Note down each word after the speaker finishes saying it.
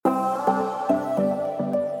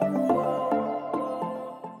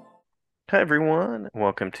Hi, everyone.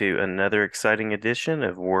 Welcome to another exciting edition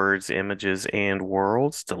of Words, Images, and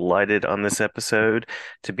Worlds. Delighted on this episode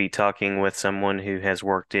to be talking with someone who has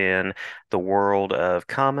worked in the world of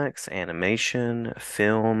comics, animation,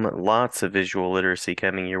 film, lots of visual literacy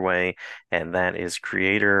coming your way, and that is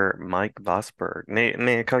creator Mike Vosburg.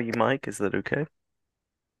 May I call you Mike? Is that okay?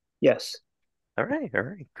 Yes. All right,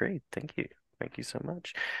 great. Thank you. Thank you so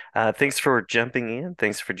much. Thanks for jumping in.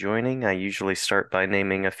 Thanks for joining. I usually start by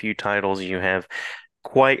naming a few titles you have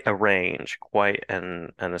quite a range, quite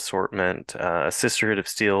an assortment. Sisterhood of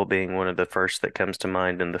Steel being one of the first that comes to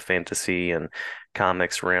mind in the fantasy and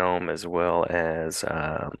comics realm, as well as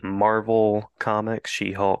Marvel comics,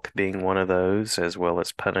 She-Hulk being one of those, as well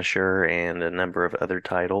as Punisher and a number of other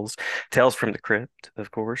titles. Tales from the Crypt, of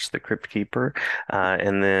course, the Crypt Keeper,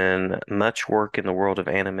 and then much work in the world of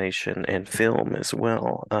animation and film as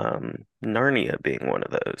well. Narnia being one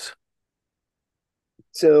of those.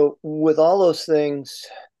 So with all those things,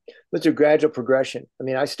 it's a gradual progression. I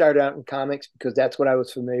mean, I started out in comics because that's what I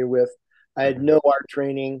was familiar with. I had Mhm. no art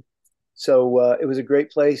training, so it was a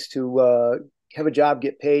great place to have a job,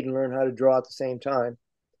 get paid, and learn how to draw at the same time.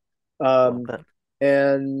 Love Um, that.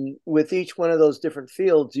 and with each one of those different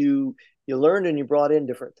fields, you learned and you brought in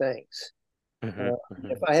different things. Hmm,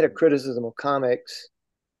 If hmm. I had a criticism of comics,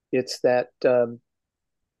 it's that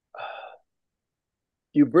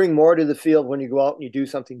you bring more to the field when you go out and you do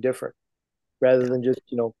something different rather Yeah, than just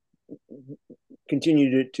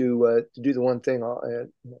continue to do the one thing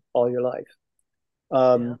all your life. yeah.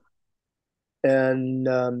 Um, and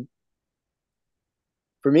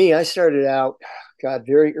For me, I started out, God,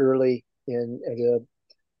 very early in at a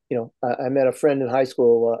I met a friend in high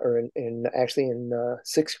school or in actually in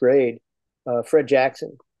sixth grade, Fred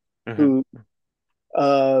Jackson, Hmm. who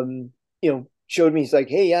showed me. He's like,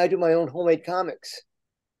 "Hey, yeah, I do my own homemade comics,"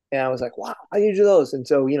 and I was like, "Wow, how do you do those?" And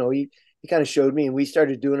so he kind of showed me, and we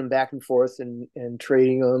started doing them back and forth and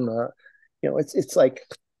trading them. It's like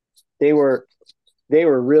they were they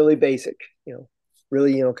were really basic,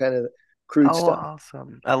 really, kind of crude Oh, stuff.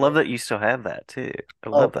 awesome. I love that you still have that too. I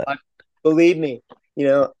love Oh, that. believe me, you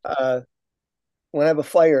know, when I have a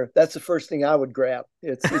fire, that's the first thing I would grab.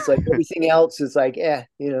 It's like everything else is like,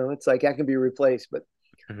 it's like I can be replaced. But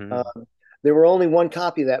Hmm. um, there were only one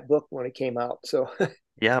copy of that book when it came out. So,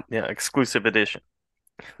 Yeah, yeah, exclusive edition.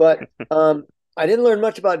 but I didn't learn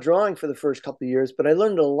much about drawing for the first couple of years, but I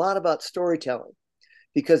learned a lot about storytelling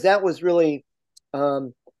because that was really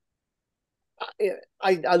um,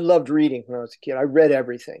 I loved reading when I was a kid. I read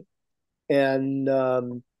everything. And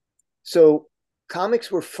so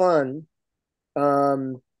comics were fun.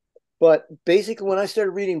 Um, but basically, when I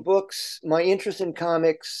started reading books, my interest in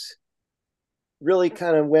comics really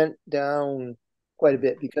kind of went down quite a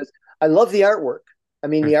bit because I love the artwork. I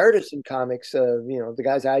mean, the artists in comics, the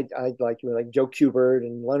guys I like were like Joe Kubert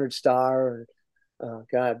and Leonard Starr, and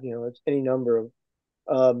God, it's any number of.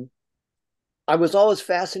 Um, I was always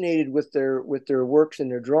fascinated with their works and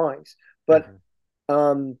their drawings, but Hmm.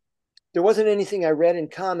 um, there wasn't anything I read in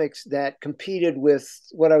comics that competed with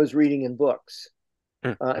what I was reading in books.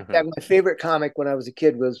 In Hmm. fact, my favorite comic when I was a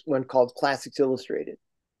kid was one called Classics Illustrated.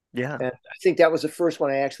 Yeah. And I think that was the first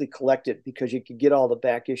one I actually collected because you could get all the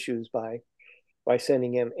back issues by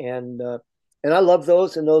sending him. And I love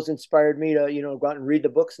those, and those inspired me to go out and read the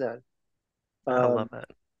books then. I Um, love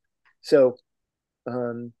it. so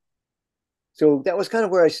um, so that was kind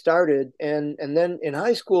of where I started, and then in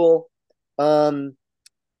high school, um,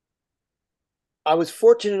 I was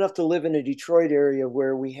fortunate enough to live in a Detroit area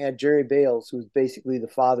where we had Jerry Bales, who was basically the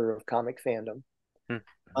father of comic fandom. Mhm.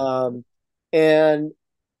 Um, and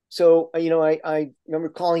so I remember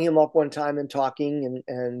calling him up one time and talking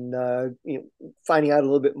and finding out a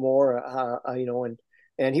little bit more,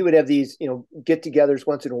 and he would have these get-togethers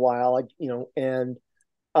once in a while, and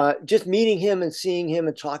just meeting him and seeing him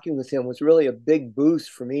and talking with him was really a big boost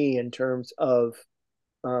for me in terms of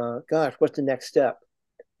gosh, what's the next step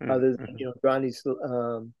other than Mhm. drawing these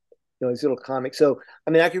little comics. So I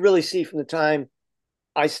mean, I could really see from the time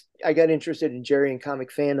I got interested in Jerry and comic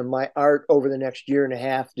fandom, my art over the next year and a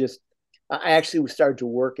half just I actually started to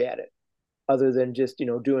work at it other than just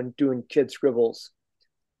doing kid scribbles.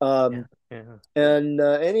 Yeah, Um, yeah. and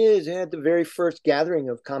he had the very first gathering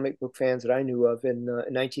of comic book fans that I knew of in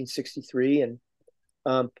 1963, and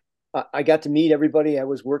um, I got to meet everybody I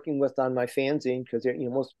was working with on my fanzine because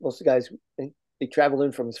most of the guys they traveled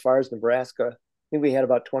in from as far as Nebraska. I think we had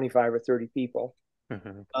about 25 or 30 people.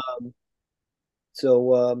 Hmm. Um,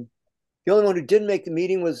 so the only one who didn't make the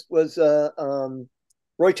meeting was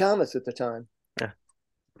Roy Thomas at the time. Yeah.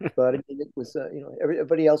 But I mean, it was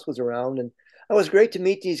everybody else was around, and it was great to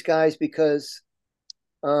meet these guys because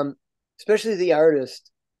um, especially the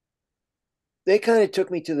artists, they kind of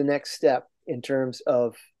took me to the next step in terms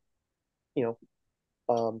of, you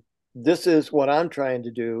know, this is what I'm trying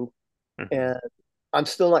to do, Hmm. and I'm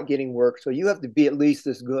still not getting work. So you have to be at least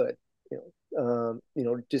this good,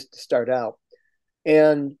 just to start out.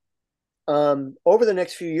 And over the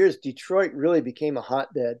next few years, Detroit really became a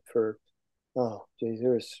hotbed for, oh, geez,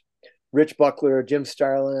 there's Rich Buckler, Jim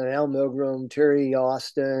Starlin, Al Milgrom, Terry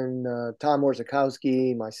Austin, Tom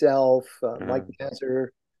Orzechowski, myself, Mike Hmm. Vosburg.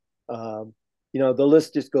 Um, the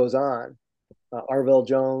list just goes on. Arvell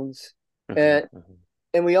Jones, Hmm. and Hmm.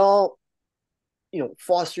 and we all,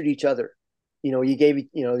 fostered each other.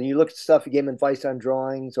 You look at stuff, you gave them advice on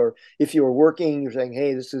drawings, or if you were working, you're saying,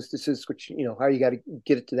 hey, this is what how you got to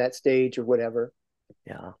get it to that stage or whatever.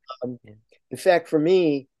 Yeah. Um, Yeah. in fact, for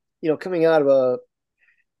me, coming out of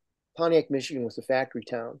Pontiac, Michigan was a factory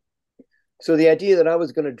town. So the idea that I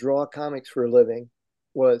was going to draw comics for a living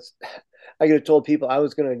was, I could have told people I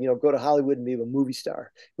was going to, go to Hollywood and be a movie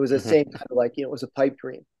star. It was the Hmm. same kind of like, it was a pipe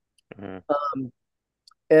dream. Hmm. Um,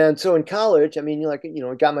 and so in college, I mean, like,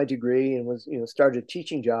 I got my degree and was, started a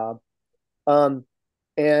teaching job. Um,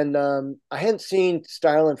 and I hadn't seen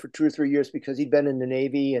Starlin for 2 or 3 years because he'd been in the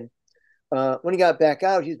Navy. And when he got back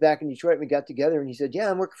out, he was back in Detroit. And we got together and he said, yeah,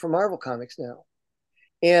 I'm working for Marvel Comics now.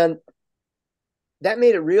 And that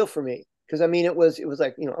made it real for me. Because I mean, it was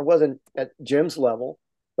like, I wasn't at Jim's level,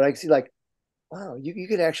 but I could see like, wow, you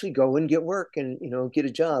could actually go and get work and, get a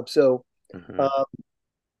job. So Hmm. uh,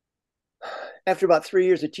 after about 3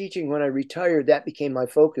 years of teaching, when I retired, that became my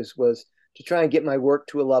focus, was to try and get my work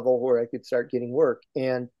to a level where I could start getting work.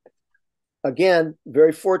 And again,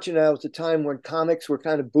 very fortunate. I was a time when comics were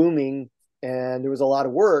kind of booming and there was a lot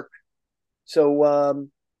of work. So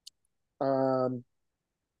um,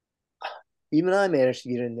 even I managed to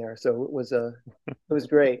get in there. So it was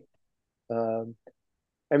great. Um,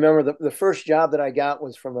 I remember the first job that I got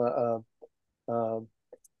was from a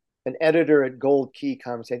an editor at Gold Key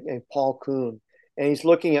Comics named Paul Kuhn, and he's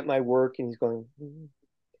looking at my work and he's going,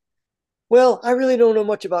 "Well, I really don't know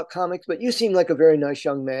much about comics, but you seem like a very nice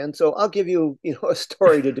young man, so I'll give you, a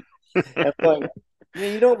story to do." And I'm going, "Yeah,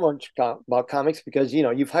 you don't know much about comics because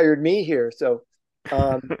you've hired me here." So,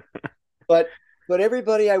 um, but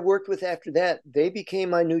everybody I worked with after that, they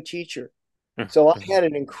became my new teacher. So I had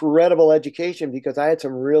an incredible education because I had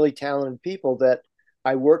some really talented people that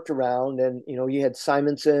I worked around, and you had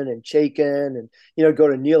Simonson and Chaikin, and go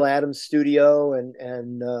to Neil Adams' studio, and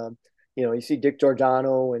you see Dick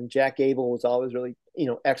Giordano and Jack Abel was always really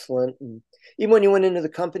excellent, and even when you went into the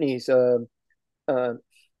companies, uh,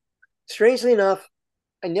 strangely enough,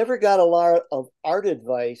 I never got a lot of art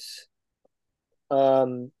advice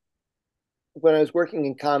um, when I was working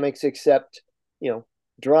in comics, except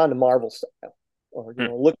draw on the Marvel style, or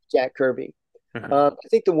look at Jack Kirby. I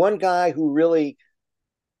think the one guy who really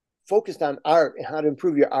focused on art and how to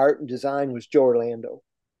improve your art and design was Joe Orlando.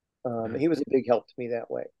 He was a big help to me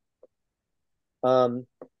that way. Um,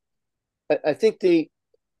 I think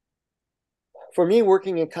for me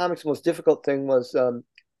working in comics, the most difficult thing was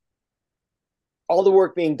all the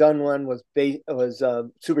work being done when was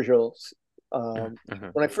superheroes.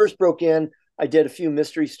 When I first broke in, I did a few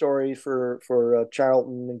mystery stories for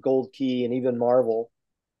Charlton and Gold Key and even Marvel.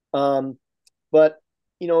 But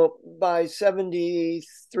by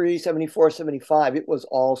 73, 74, 75, it was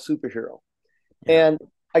all superhero. Yeah. And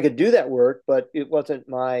I could do that work, but it wasn't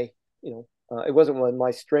it wasn't one of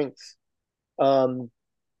my strengths. Um,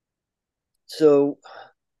 so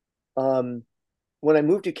um, when I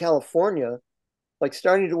moved to California, like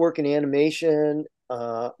starting to work in animation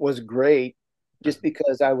was great, just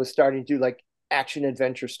because I was starting to do like action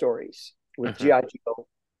adventure stories with GI Joe,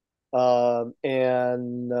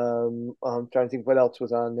 and I'm trying to think what else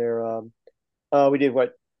was on there. We did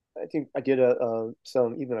what I think I did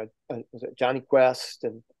some even was it Johnny Quest,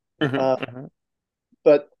 and uh,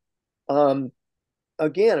 but um,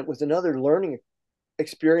 again, it was another learning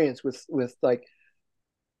experience with like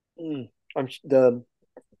mm, the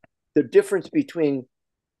difference between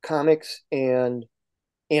comics and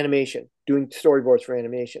animation, doing storyboards for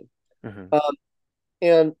animation. Um,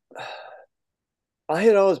 and I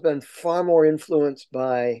had always been far more influenced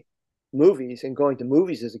by movies and going to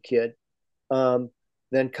movies as a kid um,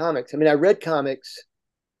 than comics. I mean, I read comics,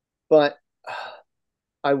 but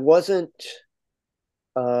I wasn't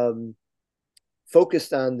um,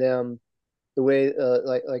 focused on them the way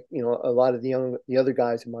like a lot of the other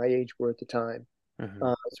guys my age were at the time.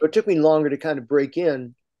 So it took me longer to kind of break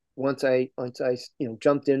in once I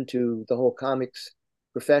jumped into the whole comics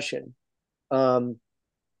profession. Um,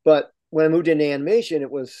 but when I moved into animation,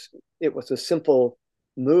 it was a simple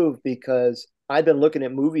move because I'd been looking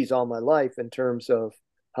at movies all my life in terms of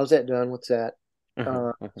how's that done, what's that. Hmm.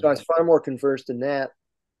 So I Hmm. was far more conversed in that.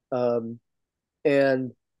 Um,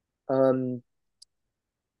 and um,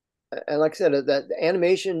 and like I said, that the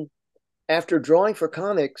animation after drawing for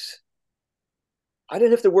comics, I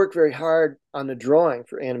didn't have to work very hard on the drawing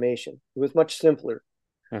for animation. It was much simpler.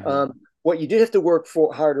 Hmm. What you did have to work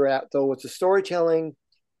for harder at though was the storytelling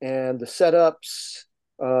and the setups.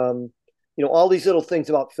 All these little things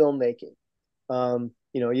about filmmaking. You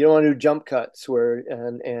don't want to do jump cuts where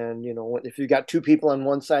and if you got two people on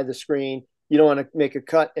one side of the screen, you don't want to make a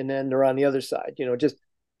cut and then they're on the other side. Just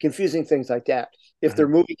confusing things like that. If they're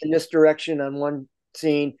Hmm. moving in this direction on one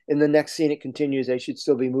scene, in the next scene it continues, they should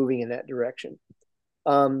still be moving in that direction.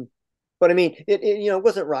 Um, but I mean, it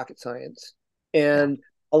wasn't rocket science, Yeah. and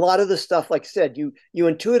a lot of the stuff, like I said, you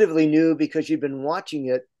intuitively knew because you'd been watching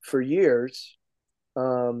it for years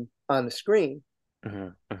on the screen. Hmm.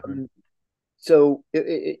 Hmm. Um, so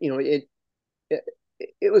it,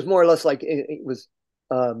 it was more or less like it was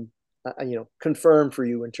confirmed for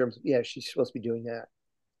you in terms of, yeah, she's supposed to be doing that.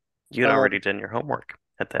 You had Um, already done your homework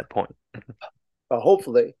at that point.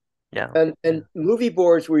 Hopefully, Yeah. and Yeah. movie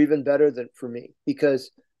boards were even better than for me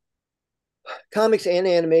because comics and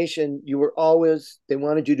animation, they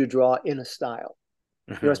wanted you to draw in a style.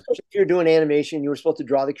 Hmm. Especially if you're doing animation, you were supposed to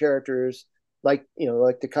draw the characters like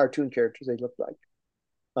the cartoon characters they look like.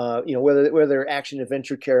 Whether they're action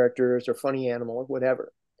adventure characters or funny animal or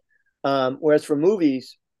whatever. Whereas for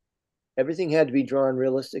movies, everything had to be drawn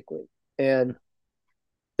realistically, and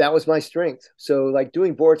that was my strength. So like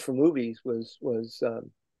doing boards for movies was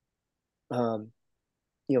um,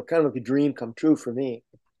 kind of like a dream come true for me.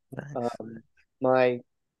 Nice. Um, my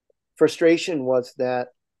frustration was that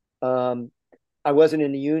um, I wasn't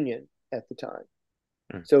in the union at the time.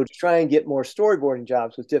 Mm. So to try and get more storyboarding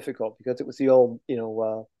jobs was difficult because it was the old,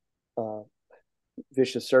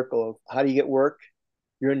 vicious circle of how do you get work?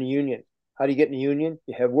 You're in the union. How do you get in the union?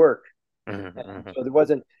 You have work. Hmm. And Hmm. so it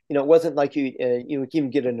wasn't like you would even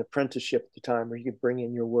get an apprenticeship at the time where you could bring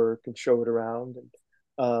in your work and show it around.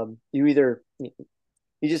 And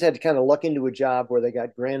you just had to kind of luck into a job where they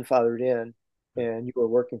got grandfathered in, and you were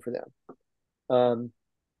working for them. Um,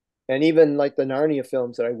 and even like the Narnia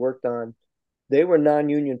films that I worked on, they were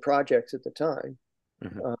non-union projects at the time.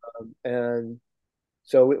 Hmm. And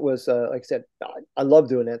so it was, like I said, I love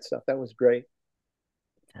doing that stuff. That was great.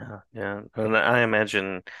 Yeah. Yeah. And I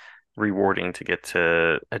imagine rewarding to get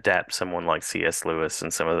to adapt someone like C.S. Lewis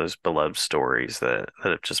and some of those beloved stories that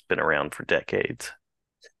have just been around for decades.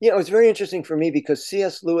 Yeah, it was very interesting for me because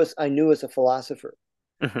C.S. Lewis I knew as a philosopher.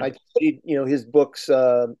 Hmm. I studied, his books,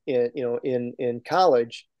 in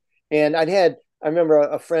college, and I remember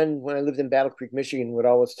a friend when I lived in Battle Creek, Michigan, would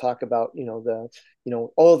always talk about,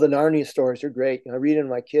 all the Narnia stories are great. I read them to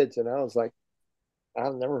my kids, and I was like,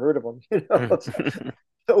 I've never heard of them.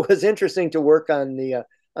 So it was interesting to work on the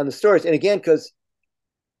stories, and again, because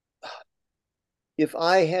if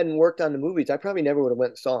I hadn't worked on the movies, I probably never would have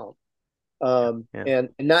went and saw them. Yeah. And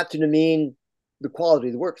not to demean the quality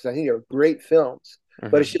of the work, because I think they're great films,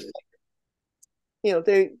 but it's Hmm. just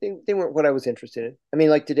they weren't what I was interested in. I mean,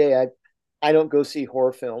 like today, I don't go see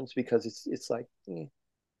horror films because it's like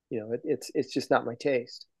it's just not my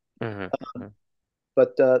taste. Hmm. Hmm.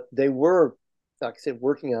 But they were, like I said,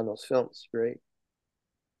 working on those films. Great.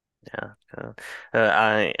 Yeah.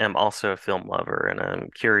 I am also a film lover, and I'm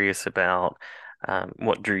curious about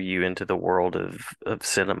what drew you into the world of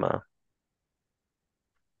cinema.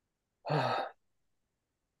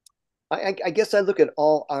 I guess I look at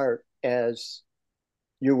all art as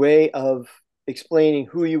your way of explaining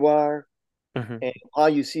who you are Hmm. and how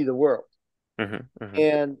you see the world. Hmm. Hmm.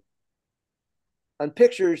 And on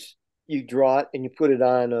pictures, you draw it and you put it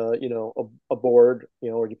on a board,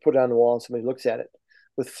 or you put it on the wall and somebody looks at it.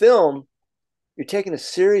 With film, you're taking a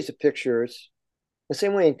series of pictures, the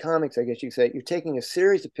same way in comics, I guess you could say, you're taking a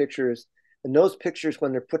series of pictures, and those pictures,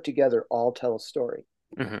 when they're put together, all tell a story.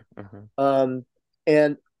 Hmm. Hmm. Um,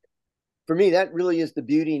 and for me, that really is the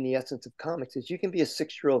beauty and the essence of comics is you can be a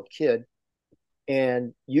 6-year-old kid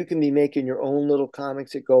and you can be making your own little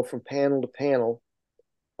comics that go from panel to panel,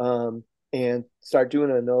 and start doing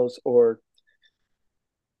it on those, or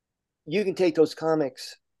you can take those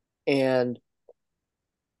comics and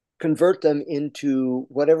convert them into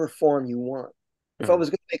whatever form you want. If I Hmm. was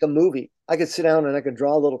going to make a movie, I could sit down and I could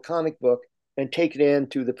draw a little comic book and take it in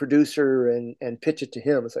to the producer and pitch it to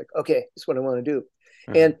him. It's like, okay, this is what I want to do.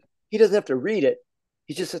 Hmm. And he doesn't have to read it.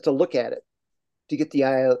 He just has to look at it to get the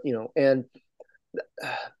eye, and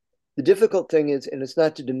the difficult thing is, and it's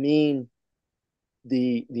not to demean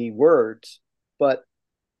the words, but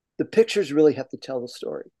the pictures really have to tell the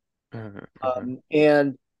story. Hmm. Hmm.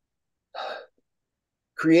 And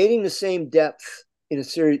creating the same depth in a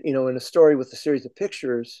series, in a story with a series of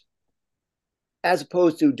pictures, as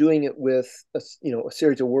opposed to doing it with a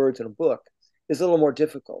series of words in a book, is a little more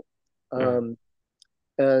difficult. Hmm. Um,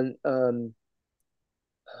 and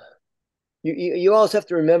you always have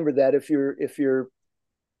to remember that if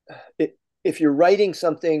you're writing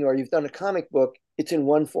something or you've done a comic book, it's in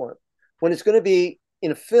one form. When it's going to be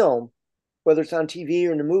in a film, whether it's on TV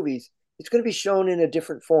or in the movies, it's going to be shown in a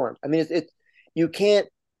different form. I mean, you can't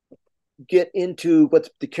get into what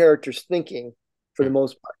the character's thinking for the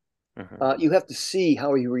most part. Hmm. You have to see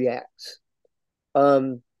how he reacts.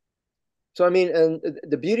 Um, so I mean, and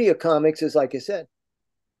the beauty of comics is, like I said,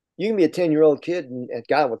 you can be a 10-year-old kid, and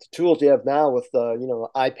God, with the tools you have now with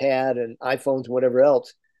iPad and iPhones and whatever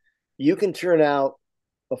else, you can turn out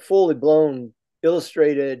a fully blown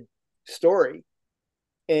illustrated story.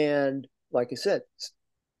 And like I said,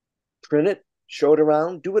 print it, show it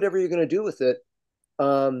around, do whatever you're going to do with it.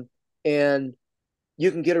 Um, and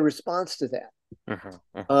you can get a response to that. Hmm.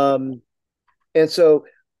 Hmm. Um, and so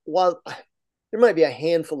while there might be a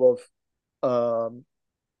handful of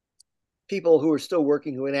people who are still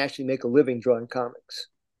working who can actually make a living drawing comics,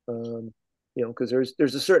 because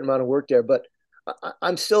there's a certain amount of work there. But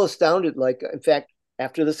I'm still astounded. Like, in fact,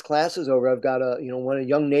 after this class is over, I've got one of the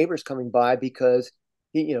young neighbors coming by because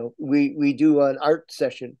we do an art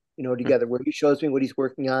session, together where he shows me what he's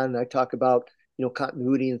working on, and I talk about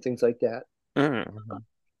continuity and things like that. Hmm.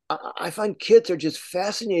 I find kids are just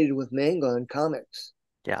fascinated with manga and comics.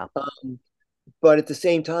 Yeah. But at the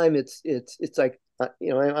same time, it's like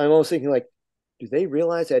I'm almost thinking like, do they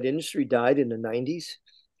realize that industry died in the '90s?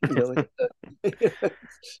 You know,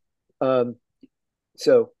 um,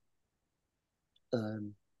 so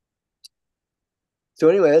um, so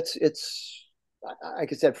anyway, it's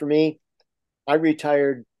like I said, for me, I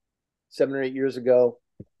retired 7 or 8 years ago,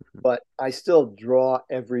 but I still draw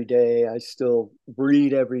every day. I still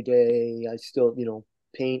read every day. I still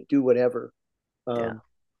paint, do whatever. Yeah.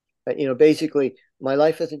 Um, basically, my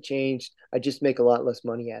life hasn't changed. I just make a lot less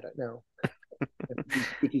money at it now,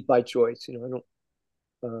 which is by choice. I don't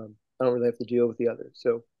really have to deal with the others.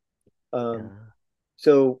 Um, Yeah.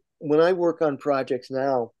 so when I work on projects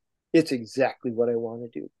now, it's exactly what I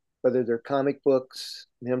want to do. Whether they're comic books,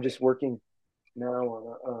 I mean, I'm just working now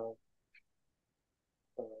on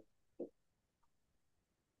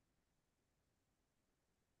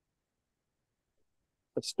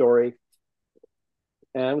a story,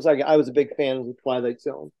 and I was a big fan of the Twilight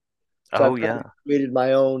Zone, so Oh I've kind of yeah. created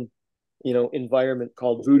my own environment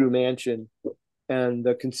called Voodoo Mansion, and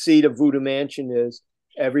the conceit of Voodoo Mansion is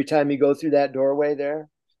every time you go through that doorway there,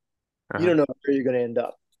 you Uh-huh. don't know where you're going to end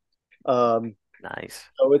up. Um, Nice.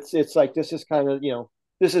 So it's like this is kind of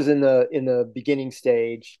this is in the beginning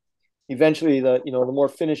stage. Eventually, the more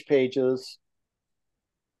finished pages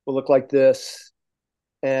will look like this,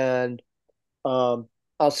 and I'll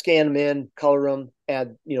scan them in, color them,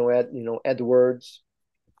 add the words.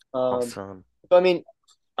 Awesome. So I mean,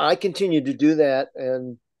 I continue to do that,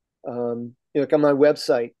 and like on my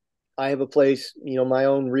website, I have a place, my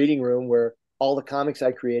own reading room where all the comics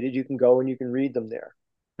I created, you can go and you can read them there.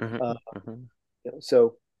 Uh, Hmm. Hmm.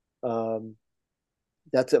 so um,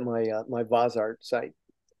 that's at my Vosart site.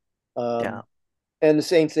 Yeah. Um, and the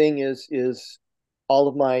same thing is all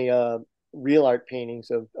of my real art paintings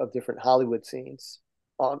of different Hollywood scenes.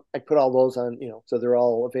 I put all those on, so they're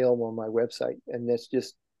all available on my website, and that's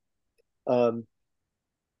just um,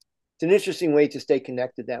 it's an interesting way to stay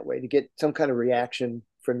connected that way to get some kind of reaction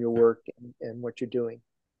from your work and what you're doing.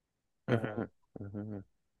 Uh, Hmm. Hmm.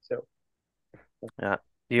 so, Yeah.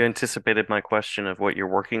 You anticipated my question of what you're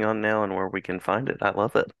working on now and where we can find it. I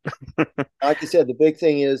love it. like I said, the big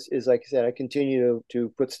thing is like I said, I continue to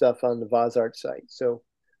put stuff on the Vosart site. So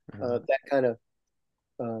Mhm. that kind of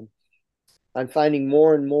um, I'm finding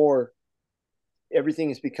more and more everything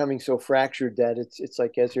is becoming so fractured that it's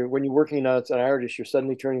like as you're when you're working on as an artist, you're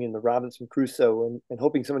suddenly turning into Robinson Crusoe and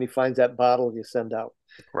hoping somebody finds that bottle you send out.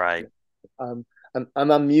 Right. Um,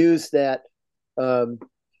 I'm amused that um,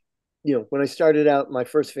 when I started out my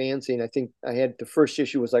first fanzine, I think I had the first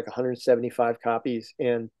issue was like 175 copies,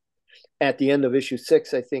 and at the end of issue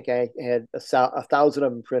 6, I think I had 1,000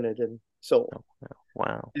 of them printed and sold. Oh,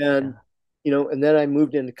 wow. And Yeah. and then I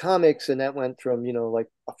moved into comics, and that went from like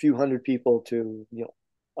a few hundred people to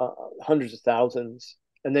hundreds of thousands.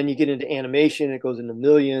 And then you get into animation, it goes into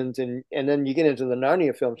millions, and then you get into the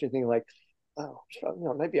Narnia films, you're thinking like, oh,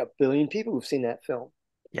 maybe 1 billion people who've seen that film.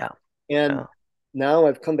 Yeah. And Yeah. now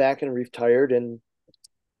I've come back and retired, and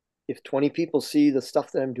if 20 people see the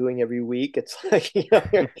stuff that I'm doing every week, it's like,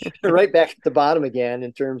 you're right back at the bottom again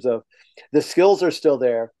in terms of the skills are still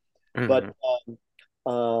there. But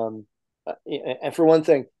Hmm. um, and for one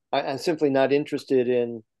thing, I'm simply not interested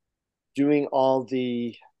in doing all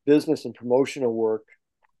the business and promotional work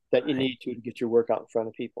that you Right. need to get your work out in front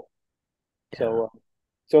of people. Yeah.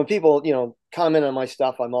 So when people, comment on my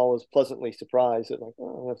stuff, I'm always pleasantly surprised that like,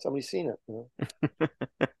 oh, have somebody seen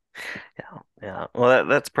it? Yeah, yeah. Well,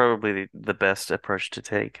 that's probably the best approach to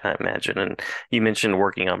take, I imagine. And you mentioned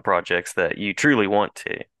working on projects that you truly want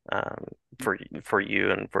to, um, for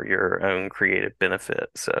you and for your own creative benefit.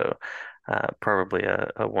 So, probably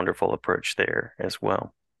a wonderful approach there as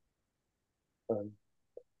well. Um,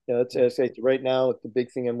 it's I say right now the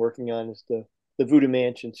big thing I'm working on is the Voodoo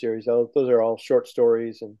Mansion series. Those are all short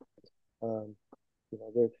stories, and um,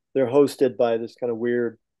 they're hosted by this kind of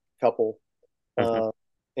weird couple, Hmm. uh,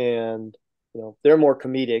 and they're more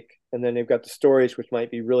comedic, and then they've got the stories which might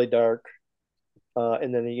be really dark,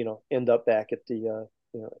 and then they, end up back at the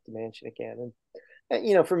at the mansion again.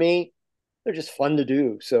 And for me, they're just fun to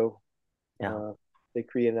do. So Yeah, uh, they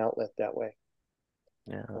create an outlet that way.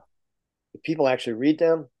 yeah. If people actually read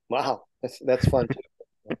them, wow, that's fun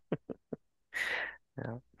too.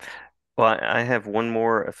 Yeah. Well, I have one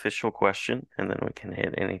more official question, and then we can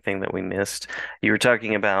hit anything that we missed. You were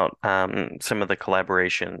talking about some of the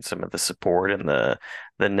collaboration, some of the support, and the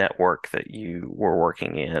network that you were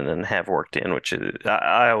working in and have worked in, which is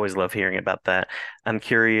I always love hearing about that. I'm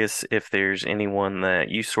curious if there's anyone that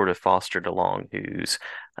you sort of fostered along whose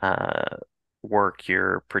uh, work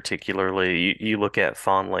you're particularly you look at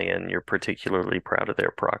fondly and you're particularly proud of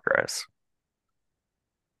their progress.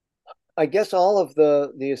 I guess all of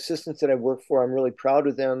the assistants that I've worked for, I'm really proud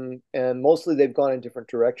of them, and mostly they've gone in different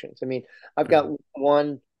directions. I mean, I've got Mhm.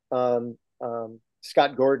 one,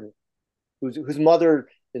 Scott Gordon, whose mother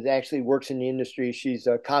is actually works in the industry. She's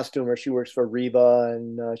a costumer. She works for Reba,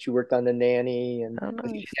 and she worked on The Nanny, and Oh, I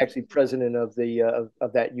think she's nice. actually president of the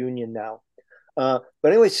of that union now. But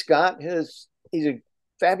anyway, Scott has he's a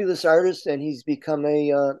fabulous artist, and he's become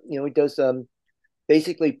a he does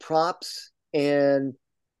basically props and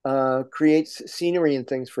creates scenery and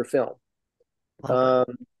things for film. Love it.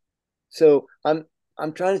 Um, so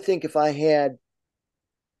I'm trying to think if I had.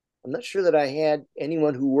 I'm not sure that I had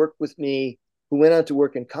anyone who worked with me who went on to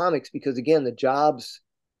work in comics because again the jobs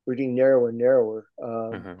were getting narrower and narrower.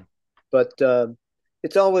 Hmm. But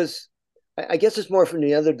it's always I guess it's more from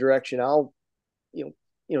the other direction. I'll you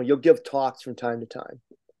know you'll give talks from time to time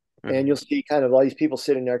and Hmm. you'll see kind of all these people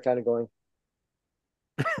sitting there kind of going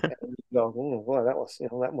and you go oh, boy that was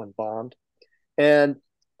that one bombed. And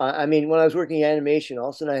I mean, when I was working in animation, all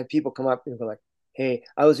of a sudden I have people come up and go like, "Hey,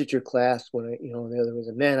 I was at your class when the other was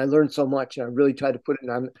a man. I learned so much, and I really tried to put it."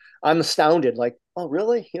 And I'm astounded, like, "Oh,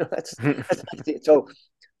 really? That's nice." So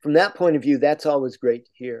from that point of view, that's always great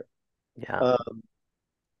to hear. Yeah. Um,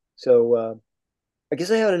 so I guess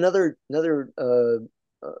I had another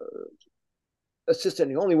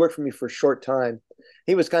assistant who only worked for me for a short time.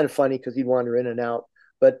 He was kind of funny because he'd wander in and out,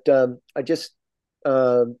 but I just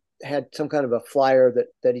had some kind of a flyer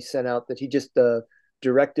that he sent out that he just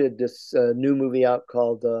directed this new movie out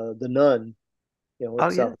called The Nun. Oh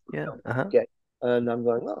It's yeah, yeah. Uh-huh. okay, and I'm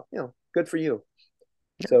going, well, good for you.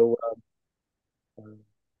 So, um,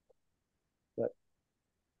 but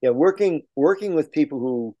yeah, working with people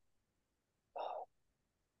who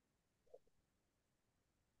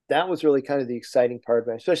that was really kind of the exciting part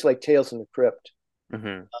of it, especially like Tales from the Crypt,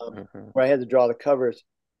 Hmm. Hmm. where I had to draw the covers.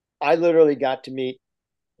 I literally got to meet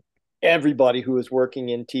everybody who was working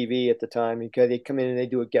in TV at the time because they come in and they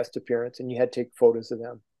do a guest appearance and you had to take photos of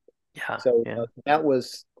them. Yeah, So yeah. that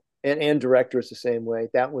was, and directors the same way.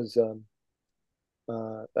 That was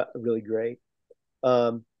really great.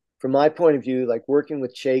 Um, from my point of view, like working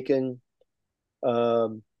with Chaykin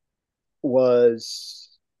um,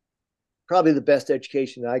 was probably the best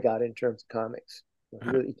education that I got in terms of comics. He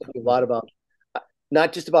really taught me a lot about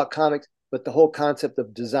not just about comics, but the whole concept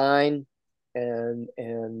of design and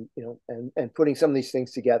putting some of these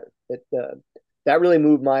things together. That really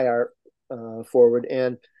moved my art forward.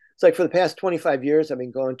 And it's like for the past 25 years, I've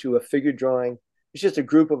been going to a figure drawing. It's just a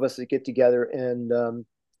group of us that get together, and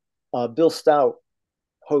Bill Stout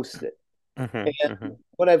hosts it. Hmm. And Hmm.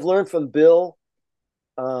 what I've learned from Bill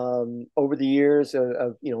over the years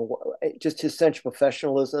of just his sense of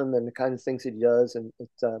professionalism and the kind of things that he does, and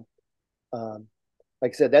it's um,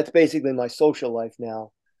 like I said, that's basically my social life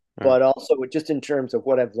now. Hmm. But also just in terms of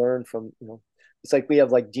what I've learned from, it's like we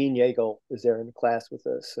have like Dean Yeagle is there in the class with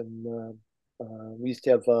us, and we used to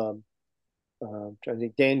have trying to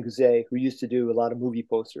think Dan Gouze, who used to do a lot of movie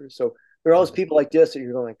posters. So there are always Hmm. people like this that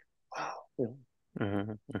you're going like, wow, you know.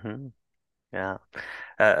 Hmm. Hmm. Yeah.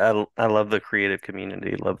 I love the creative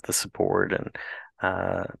community, love the support, and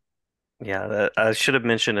uh, yeah, I should have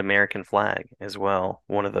mentioned American Flag as well.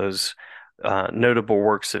 One of those notable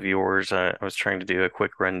works of yours. I was trying to do a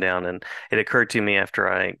quick rundown, and it occurred to me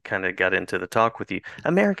after I kind of got into the talk with you.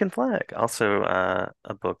 American Flag, also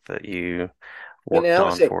a book that you And worked I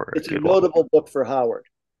would on say for a it's a good while. notable book for Howard.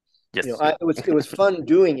 You know, Yes. it was fun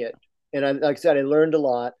doing it, and like I said, I learned a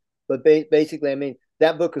lot. But basically, I mean,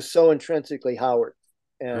 that book was so intrinsically Howard.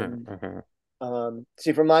 And Mm-hmm.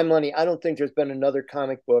 see, for my money, I don't think there's been another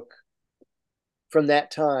comic book from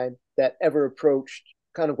that time that ever approached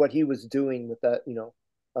kind of what he was doing with that.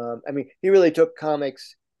 I mean, he really took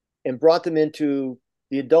comics and brought them into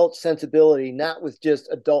the adult sensibility, not with just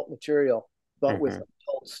adult material, but with Hmm.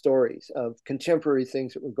 adult stories of contemporary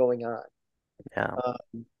things that were going on. Yeah.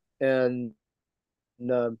 And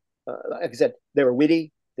like I said, they were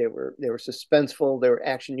witty, they were suspenseful, they were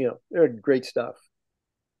action. They were great stuff.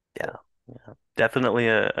 Yeah. Yeah. Definitely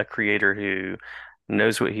a creator who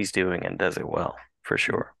knows what he's doing and does it well, for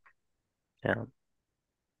sure. Yeah.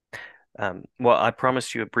 Well, I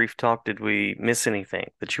promised you a brief talk. Did we miss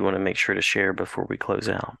anything that you want to make sure to share before we close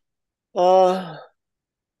out? Uh,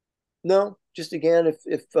 no, just again,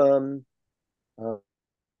 if uh, I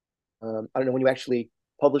don't know when you actually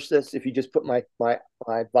publish this. If you just put my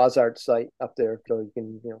Vosart site up there, so you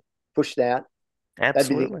can push that. That'd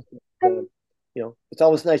be Absolutely. it's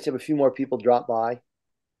always nice to have a few more people drop by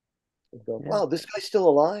and go, Yeah. wow, this guy's still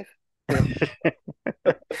alive. You know.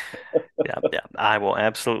 Yeah, yeah. I will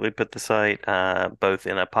absolutely put the site both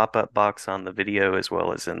in a pop-up box on the video as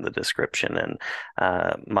well as in the description. And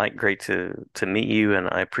Mike, great to meet you, and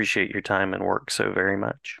I appreciate your time and work so very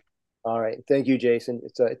much. All right, thank you, Jason.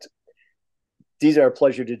 It's these are a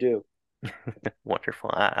pleasure to do.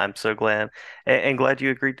 Wonderful. I'm so glad and glad you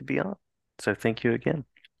agreed to be on. So thank you again.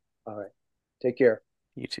 All right, take care.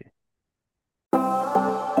 You too.